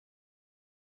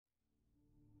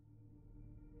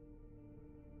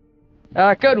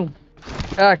करूं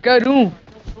करूं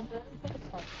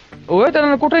ओए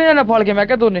तेरा कुठे नहीं आना फाड़ के मैं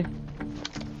क्या दोने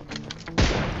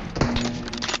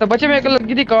तो बच्चे मेरे को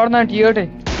लगी थी कार 98 है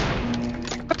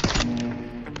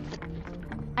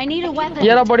I need a weapon.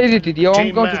 यार बड़ी दी थी हम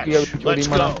कौन चुकी है छोड़ी Let's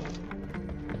मना go.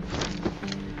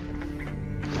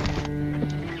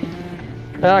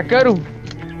 करूं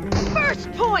First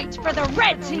point for the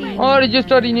red team. और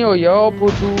रजिस्टर ही नहीं हो यार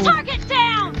पुतू Target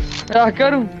down.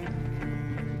 करूं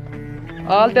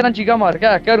आल तेरा चीका मार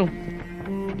क्या करूं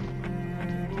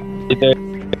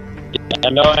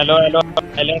हेलो हेलो हेलो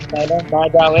हेलो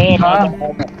बाजा वे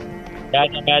बाजा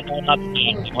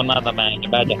होना था मैं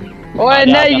बाजा ओए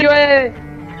नहीं ओए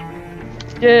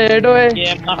ये ओए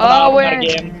ओए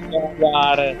गेम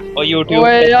यार ओ YouTube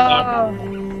ओए पे यार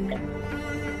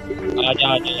आजा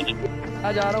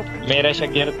आ जा रहा हूं मेरे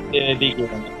शागिर्द दी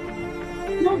गेम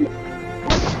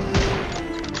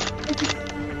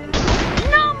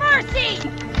No mercy.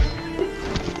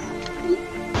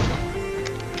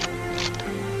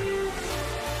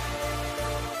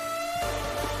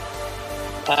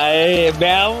 आए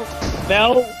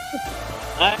बैव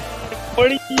आए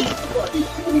बड़ी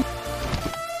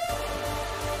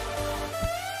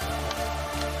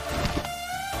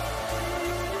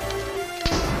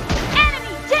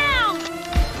Enemy down.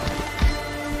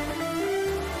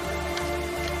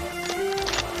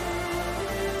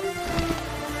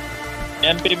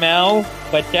 एमपी मैं हूँ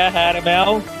बच्चा है मैं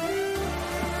हूँ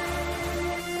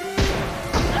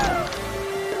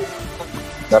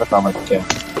घर का बच्चा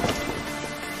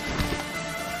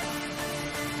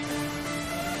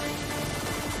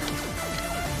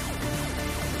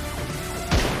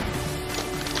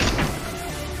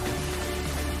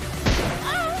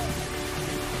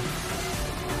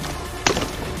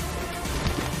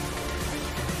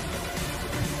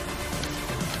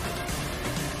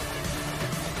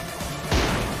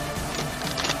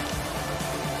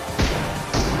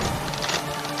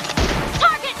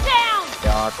Target down.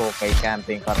 क्या तो कई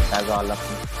कैंपिंग करता है जालम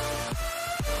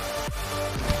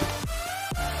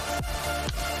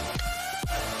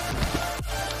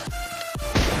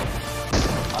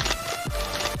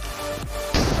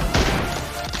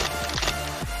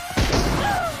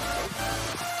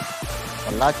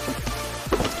अल्लाह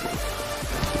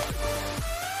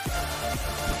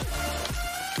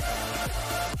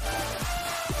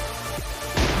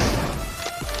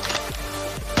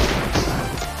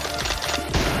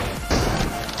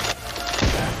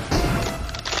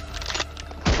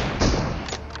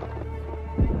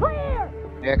Clear.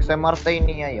 एक से मरता ही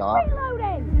नहीं है यार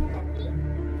Reloading.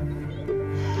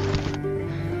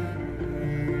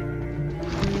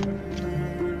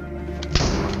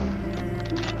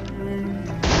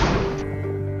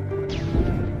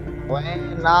 ओए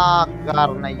ना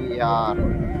कर नहीं यार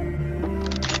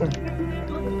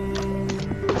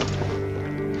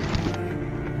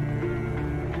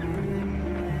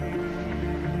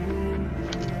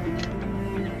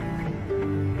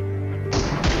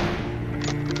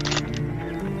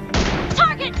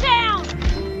Target down.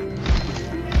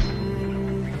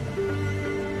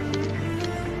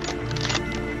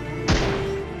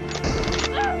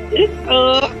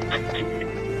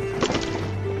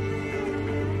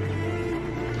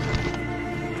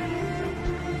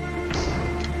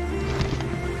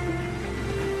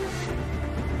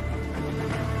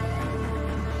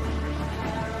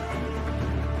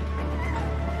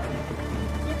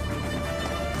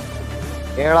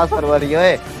 केड़ा सर्वर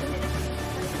ये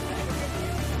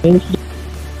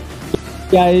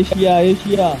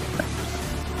एशिया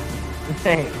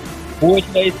पूछ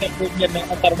ले इससे पूछ ले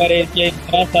नया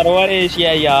सर्वर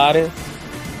एशिया यार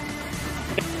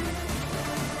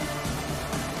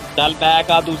चल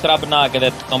बैक आ दूसरा बना के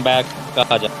देता हूँ बैक का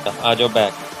आ जाता आ जाओ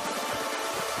बैक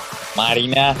मारी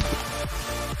ना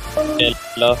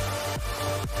चलो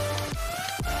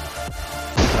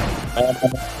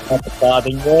बता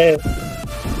देंगे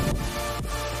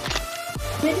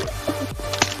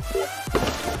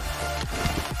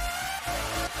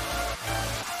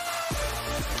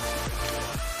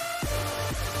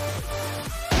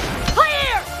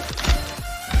Clear.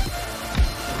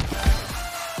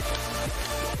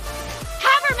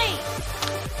 Cover me.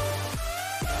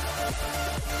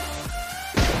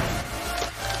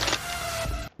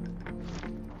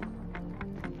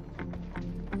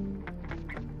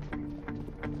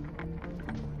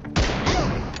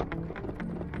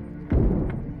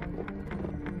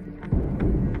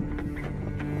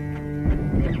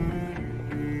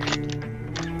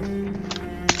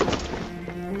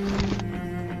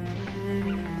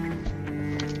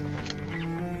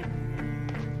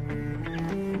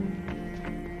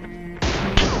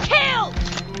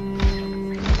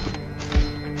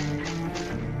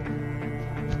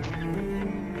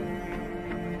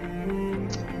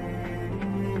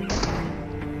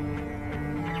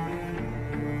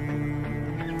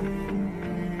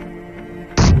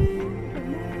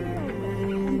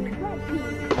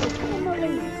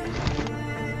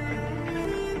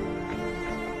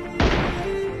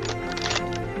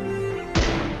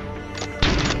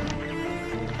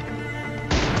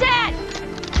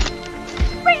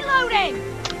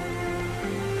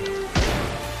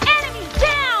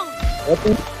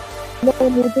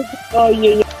 Oh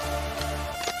iya.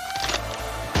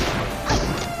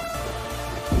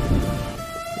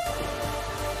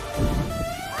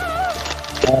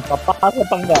 Papas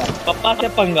apa enggak? Papas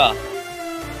apa enggak?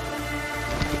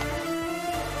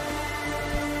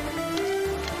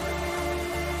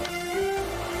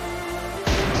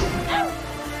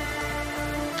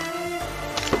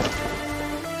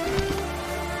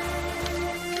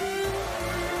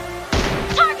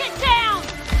 Target down!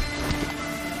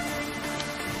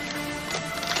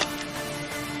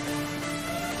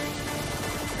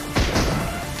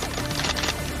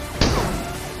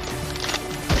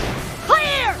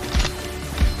 Clear!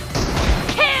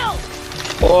 Kill!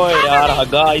 ओए यार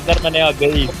हगा इधर मैंने आ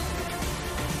गई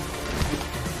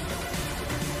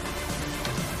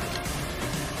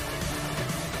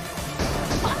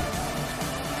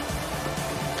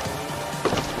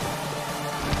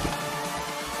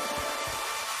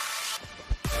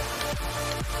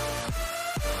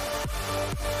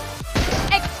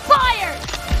Expired!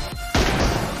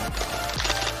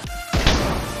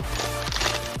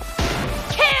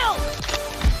 Kill!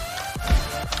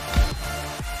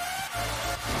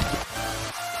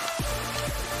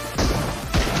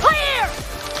 Clear!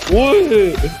 ओए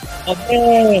अबे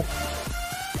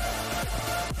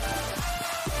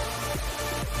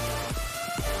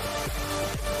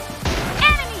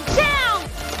Enemy down!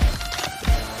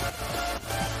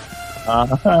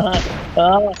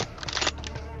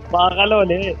 पागल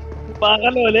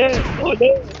ओले ओले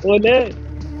ओले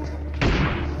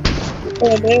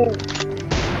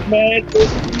मैं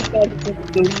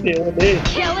ओले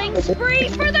Killing spree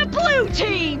for the blue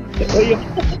team!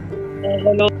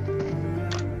 पागल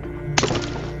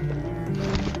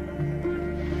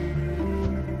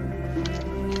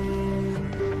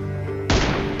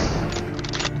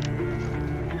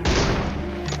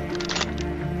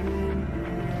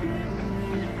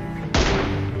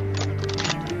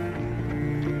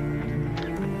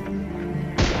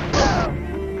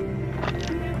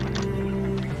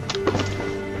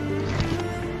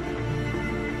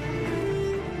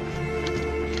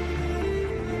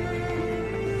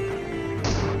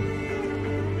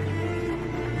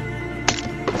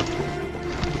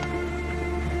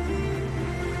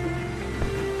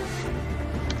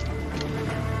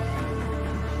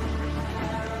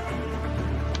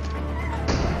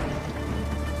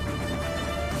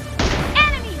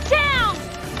Enemy down!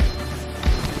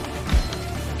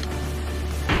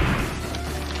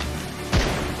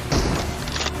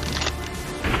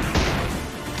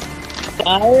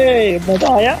 आए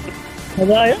मजा आया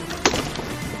मजा आया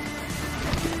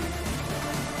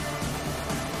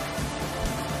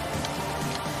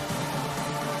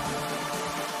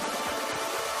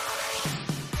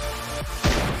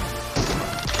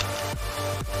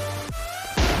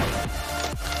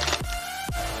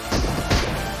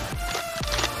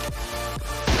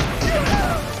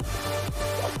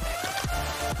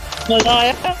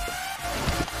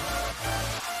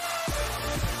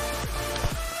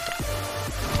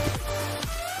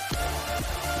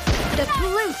The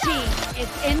blue team is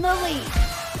in the lead.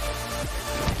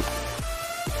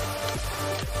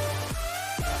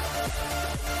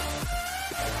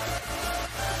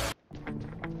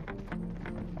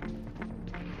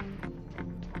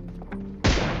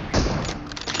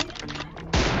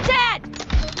 Dead!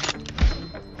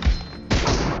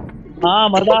 हाँ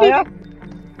मजा आया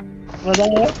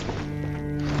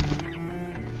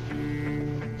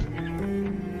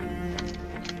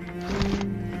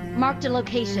Marked a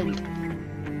location.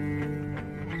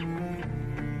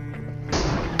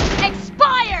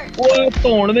 Expired! ओए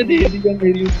तोड़ में दे दिया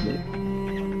मेरी उसने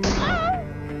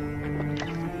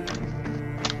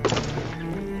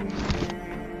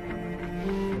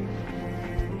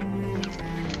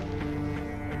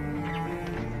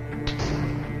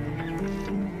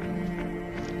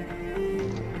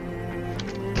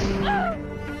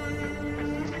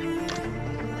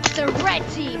The red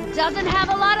team doesn't have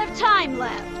a lot of time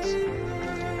left.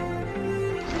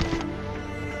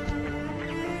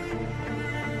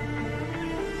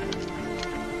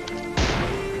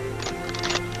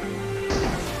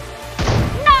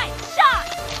 Nice shot!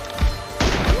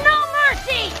 No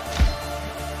mercy!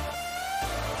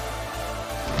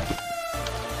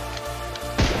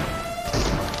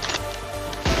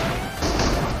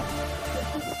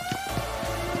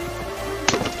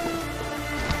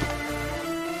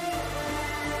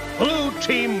 Blue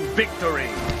team victory!